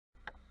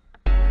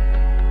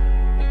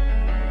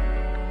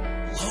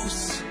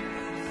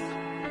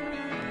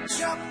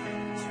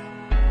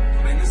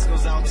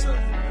out to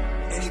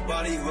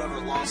anybody who ever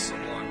lost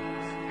someone,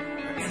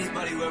 or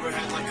anybody who ever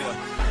had like a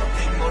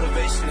big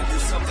motivation to do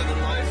something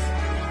in life.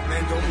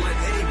 Man, don't let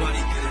anybody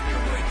get in your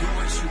way. Do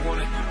what you want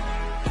to do.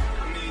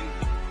 I mean,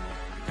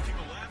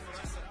 people laugh when I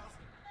said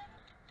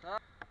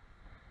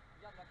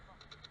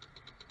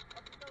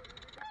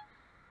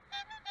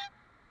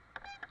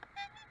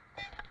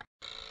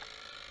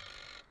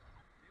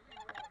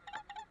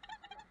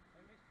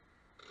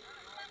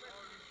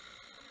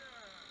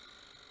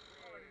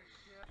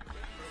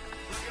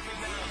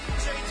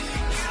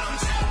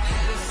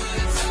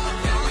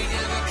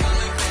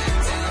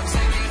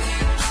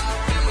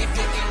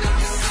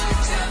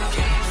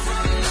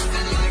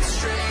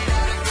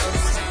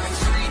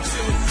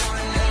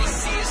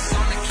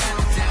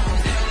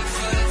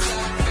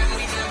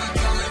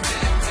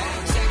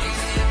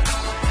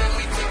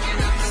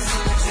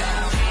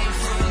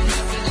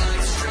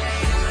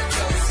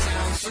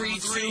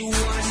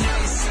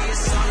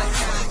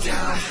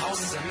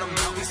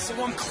so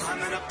I'm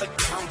climbing up the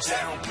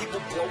countdown.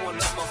 People blowing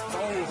up my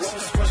phone.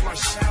 Rose, where's my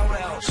shout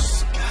out?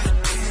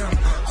 Goddamn,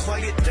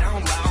 quiet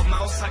down, loud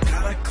mouse. I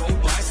gotta go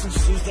buy some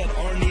shoes that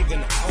aren't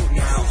even out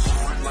now.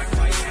 Hard like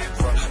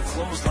Viagra,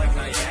 flows like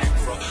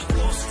Niagara.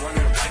 Lost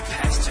running right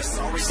past you.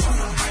 Sorry, son,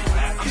 I'm right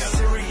back. I'm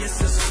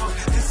serious as fuck.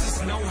 This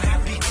is no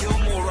Happy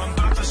Gilmore. I'm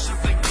about to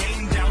shut the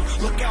game down.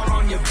 Look out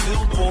on your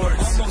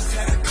billboards. Almost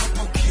had a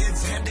couple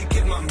kids, had to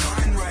get my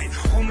mind right.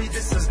 Homie,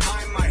 this is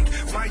my mic.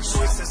 My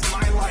choice is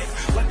my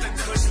life. Let the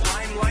kush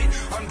limelight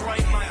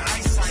unbright my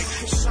eyesight.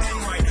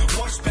 Shine right,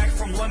 watch back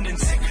from London,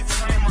 take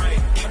time right.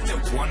 Kept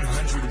it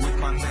 100 with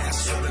my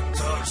mask for the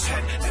thugs.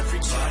 Had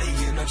everybody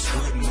in a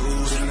good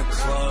mood in the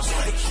club.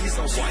 Like he's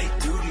a white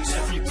dude and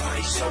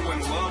everybody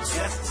showing love.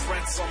 Death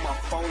threats on my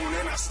phone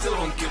and I still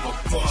don't give a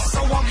fuck.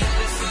 So I'm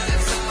headed for the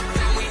top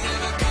and we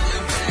never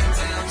coming back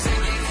down.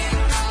 Taking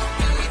it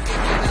off and we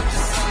picking up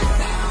the side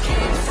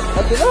now.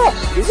 Ah, t'es là,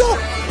 les gars.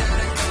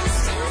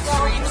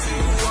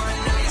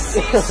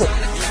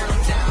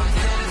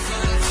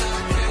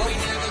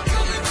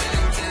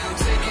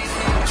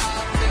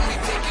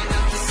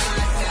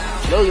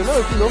 Là, il y en a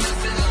aussi, non?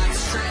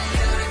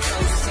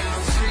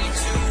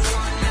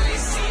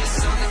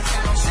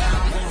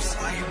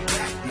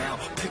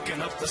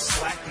 Picking up the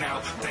slack now.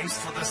 Thanks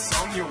for the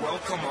song, you're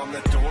welcome on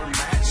the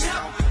doormat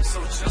now.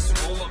 So just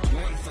roll up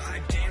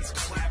 1-5, dance,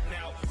 clap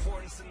now.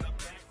 Horns in the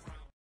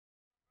background.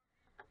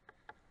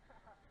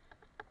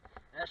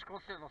 Là, je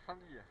confirme dans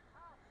samedi.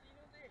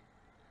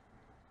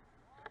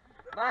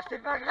 Bah, c'est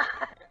pas grave.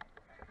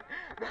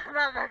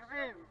 Non,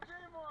 Maxime.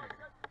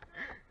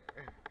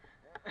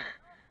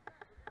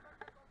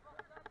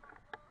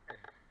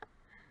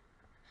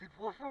 C'est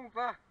profond ou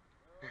pas?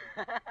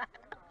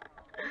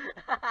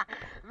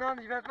 Non,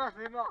 n'y va pas,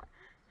 c'est mort.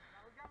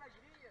 Regarde la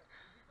grille,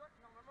 dis-toi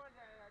que normalement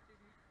elle a été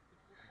mise.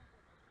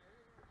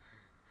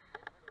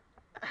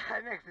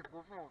 Ah mec, c'est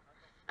profond.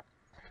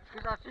 Je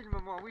fais un film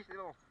au moins, oui c'est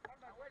bon. Ah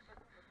bah ouais,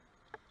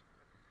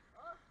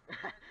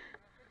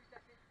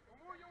 on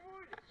mouille, on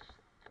mouille.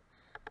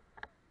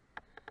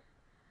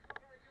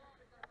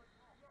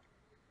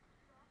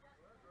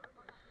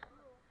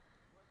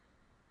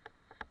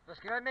 Parce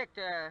que là mec,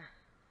 ouais.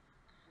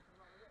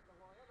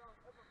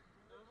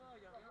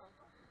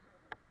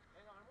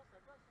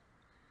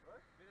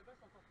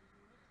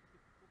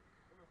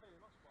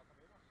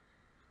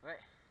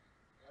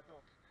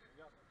 Attends,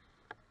 regarde.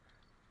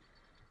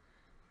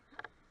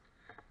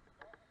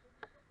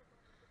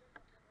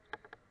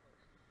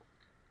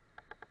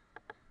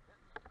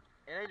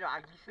 Et là il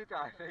aura glissé,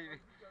 t'aurais fait. Moi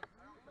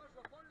je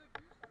vais prendre le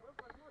bus. Ouais,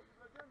 franchement, je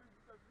vais bien, mais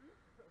t'as vu.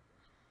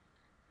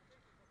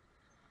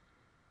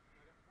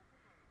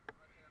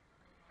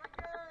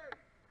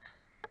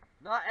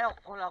 Non, on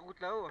reprend la route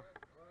là-haut. Ouais.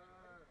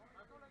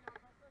 Attends, là, il y a un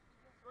passage.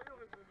 Soyons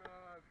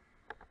raisonnables.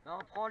 Non,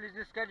 on prend les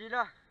escaliers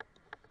là.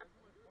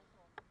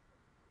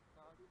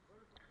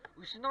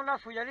 Ou sinon là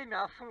faut y aller mais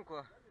à fond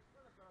quoi.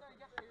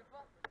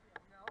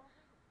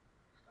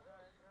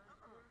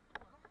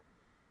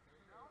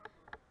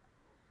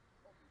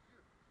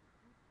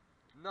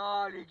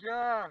 Non les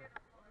gars.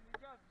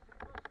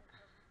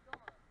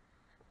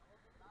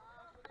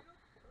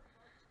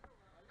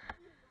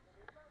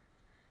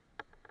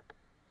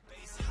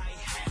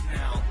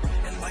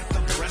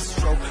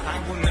 I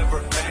will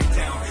never back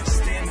down.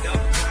 Stand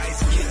up,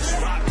 guys, get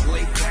dropped,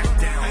 lay back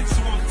down. I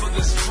do them for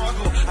the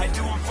struggle, I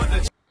do them for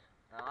the...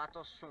 Alors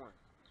attention,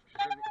 je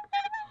suis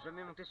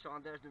jamais monté sur un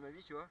dash de ma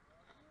vie, tu vois.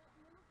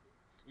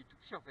 Il est tout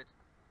petit en fait.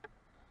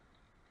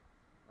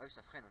 Ah oui,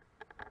 ça freine.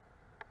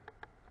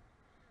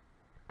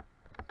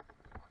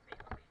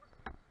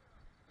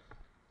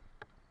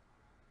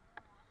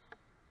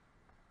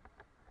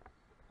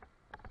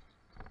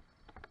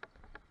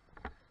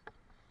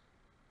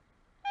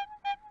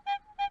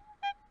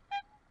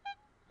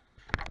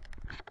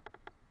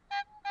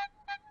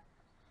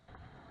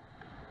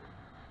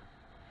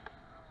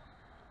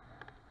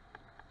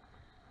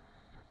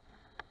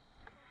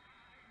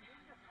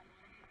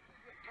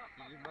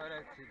 Il est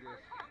malade ces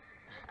gosses.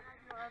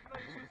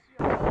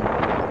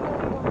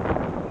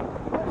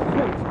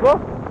 C'est quoi?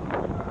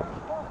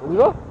 On y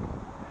va?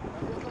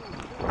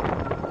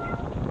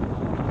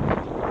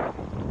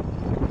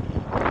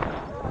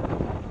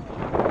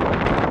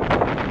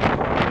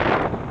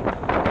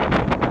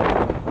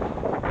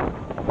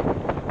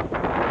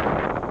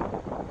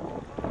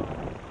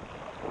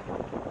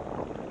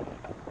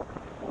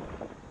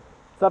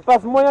 Ça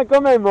passe moyen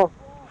quand même. Hein.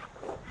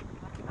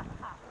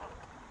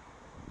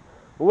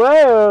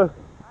 Ouais,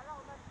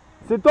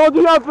 c'est tendu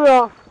un peu.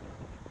 Hein.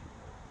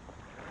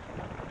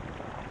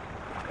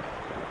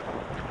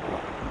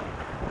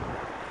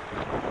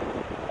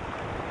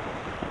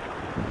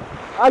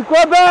 À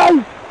quoi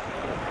belle?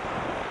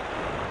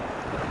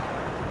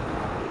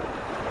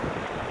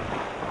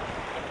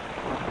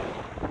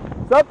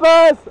 Ça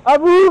passe, à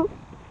vous.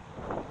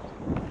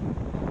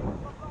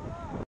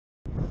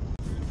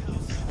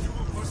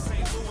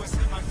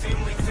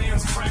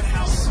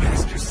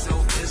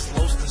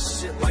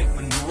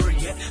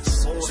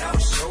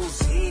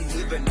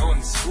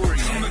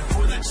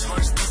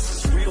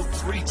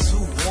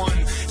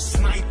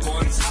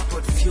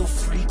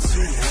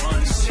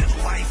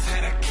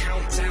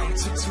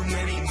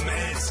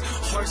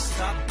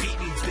 Stop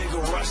beating, big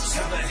rush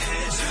to the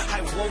head.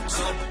 I woke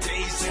up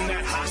dazed in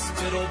that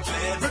hospital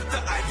bed. Ripped the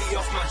IV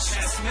off my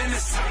chest, man,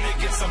 it's time to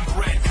get some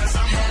bread. Cause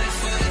I'm headed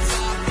for the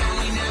top and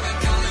we never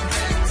coming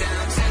back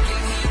down.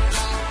 Taking hip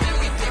hop and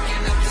we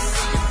picking up the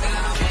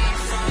southbound. Came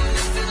from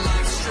nothing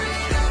like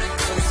straight out of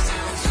ghost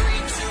town. 3,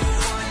 2,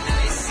 1,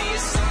 now you see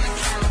us on the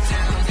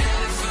countdown.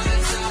 Headed for the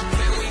top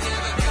and we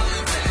never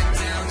coming back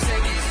down.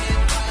 Taking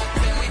hip hop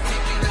and we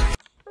picking up.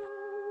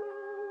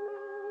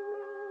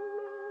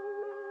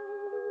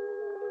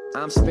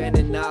 I'm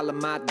spending all of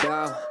my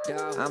dough,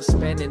 I'm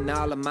spending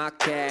all of my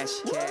cash.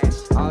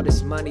 All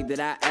this money that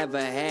I ever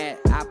had,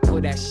 I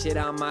put that shit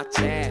on my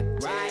tab.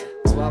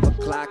 12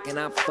 o'clock and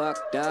I'm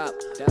fucked up.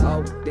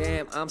 Oh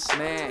damn, I'm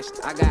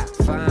smashed. I got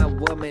fine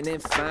women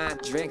and fine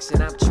drinks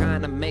and I'm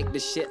trying to make the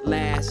shit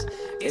last.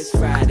 It's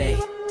Friday.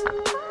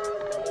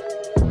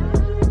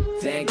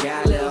 Thank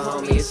God, little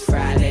homie, it's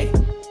Friday.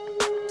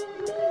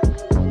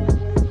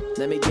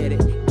 Let me get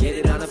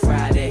it on a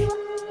Friday.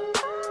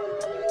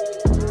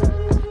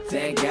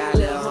 Thank God,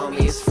 little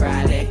homie, it's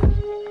Friday.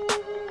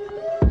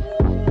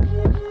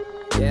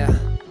 Yeah.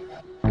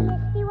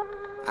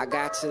 I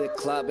got to the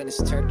club and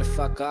it's turned the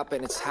fuck up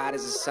and it's hot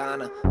as a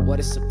sauna. What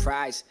a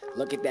surprise,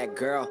 look at that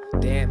girl.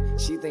 Damn,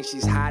 she thinks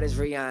she's hot as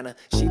Rihanna.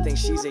 She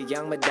thinks she's a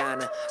young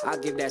Madonna. I'll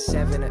give that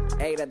 7 or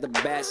 8 at the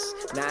best.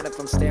 9 if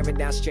I'm staring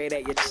down straight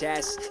at your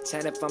chest.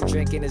 10 if I'm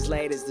drinking as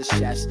late as the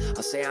chefs.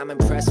 I'll say I'm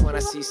impressed when I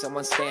see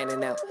someone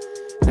standing out.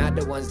 Not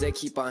the ones that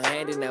keep on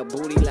handing out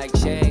booty like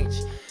change.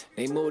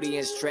 They moody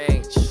and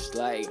strange,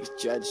 like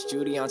Judge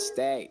Judy on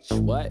stage.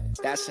 What?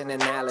 That's an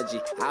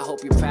analogy. I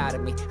hope you're proud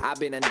of me. I've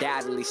been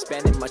undoubtedly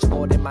spending much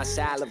more than my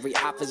salary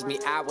offers me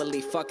hourly.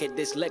 Fuck it,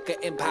 this liquor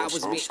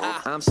empowers me.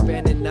 I'm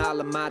spending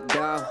all of my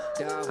dough,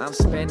 I'm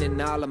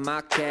spending all of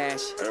my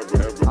cash.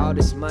 All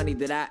this money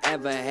that I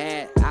ever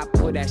had, I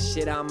put that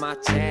shit on my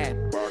tab.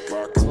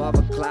 12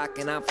 o'clock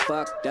and I'm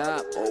fucked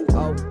up.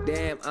 Oh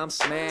damn, I'm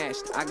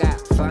smashed. I got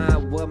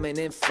fine women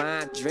and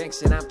fine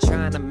drinks and I'm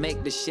trying to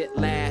make the shit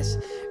last.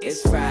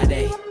 It's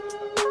Friday.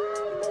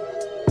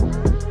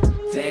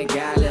 Thank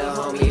God, little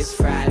homie, it's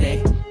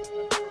Friday.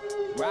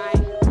 Right?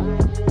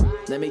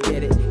 Let me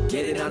get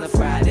it on a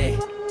Friday.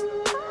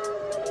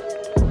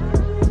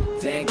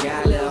 Thank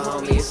God, little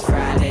homie, it's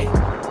Friday.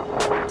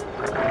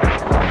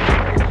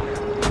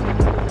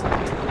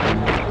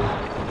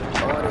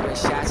 Ordering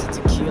shots of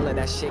tequila,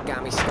 that shit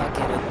got me stuck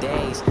in a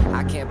daze.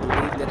 I can't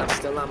believe that I'm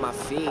still on my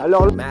feet.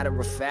 Matter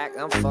of fact,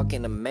 I'm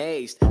fucking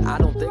amazed. I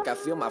don't think I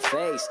feel my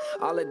face.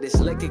 All of this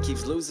liquor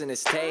keeps losing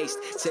its taste.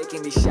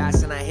 Taking these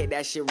shots and I hit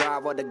that shit raw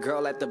while the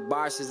girl at the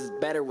bar says it's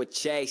better with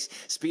Chase.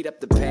 Speed up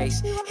the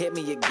pace, hit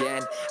me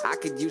again. I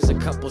could use a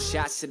couple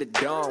shots to the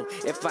dome.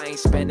 If I ain't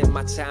spending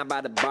my time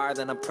by the bar,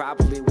 then I'm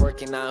probably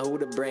working on who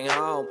to bring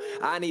home.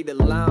 I need a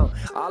loan,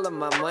 all of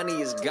my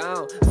money is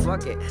gone.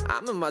 Fuck it,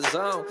 I'm in my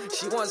zone.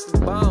 She wants the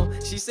bone,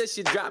 she said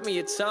she'd drop me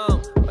a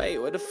tone. Wait,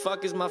 where the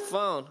fuck is my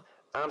phone?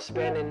 I'm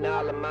spending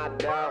all of my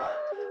dough,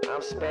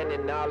 I'm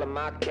spending all of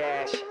my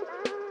cash.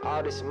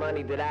 All this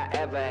money that I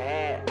ever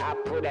had, I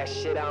put that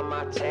shit on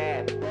my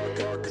tab.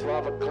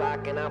 12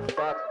 o'clock and I'm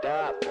fucked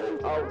up.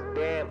 Oh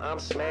damn, I'm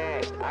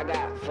smashed. I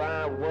got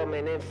fine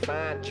women and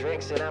fine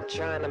drinks and I'm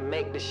trying to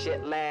make the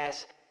shit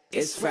last.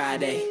 It's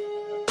Friday.